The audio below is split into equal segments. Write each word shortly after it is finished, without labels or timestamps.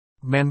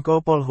Menko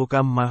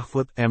Polhukam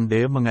Mahfud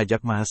MD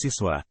mengajak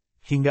mahasiswa,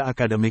 hingga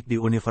akademik di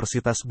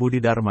Universitas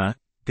Budi Dharma,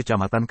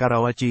 Kecamatan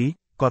Karawaci,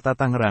 Kota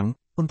Tangerang,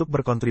 untuk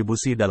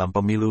berkontribusi dalam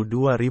pemilu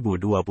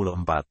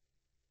 2024.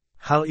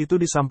 Hal itu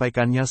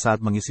disampaikannya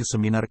saat mengisi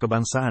seminar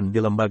kebangsaan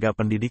di lembaga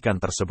pendidikan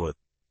tersebut,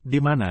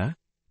 di mana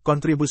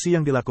kontribusi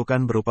yang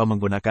dilakukan berupa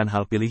menggunakan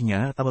hak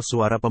pilihnya atau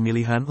suara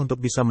pemilihan untuk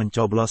bisa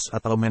mencoblos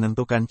atau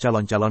menentukan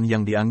calon-calon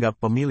yang dianggap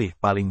pemilih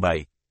paling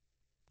baik.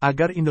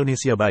 Agar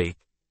Indonesia baik,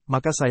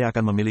 maka saya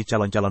akan memilih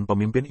calon-calon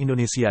pemimpin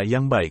Indonesia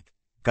yang baik,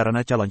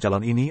 karena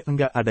calon-calon ini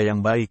enggak ada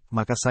yang baik,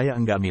 maka saya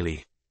enggak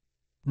milih.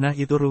 Nah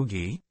itu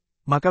rugi,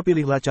 maka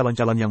pilihlah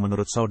calon-calon yang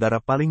menurut saudara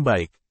paling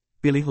baik,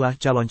 pilihlah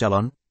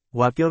calon-calon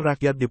wakil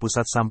rakyat di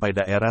pusat sampai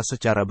daerah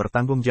secara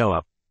bertanggung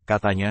jawab,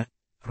 katanya,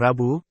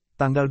 Rabu,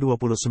 tanggal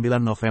 29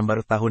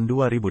 November tahun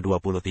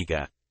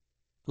 2023.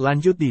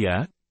 Lanjut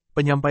dia,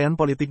 penyampaian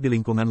politik di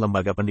lingkungan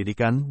lembaga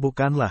pendidikan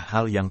bukanlah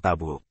hal yang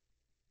tabu.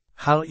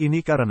 Hal ini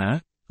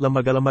karena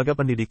lembaga-lembaga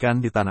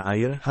pendidikan di tanah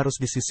air harus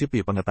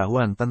disisipi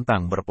pengetahuan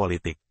tentang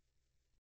berpolitik.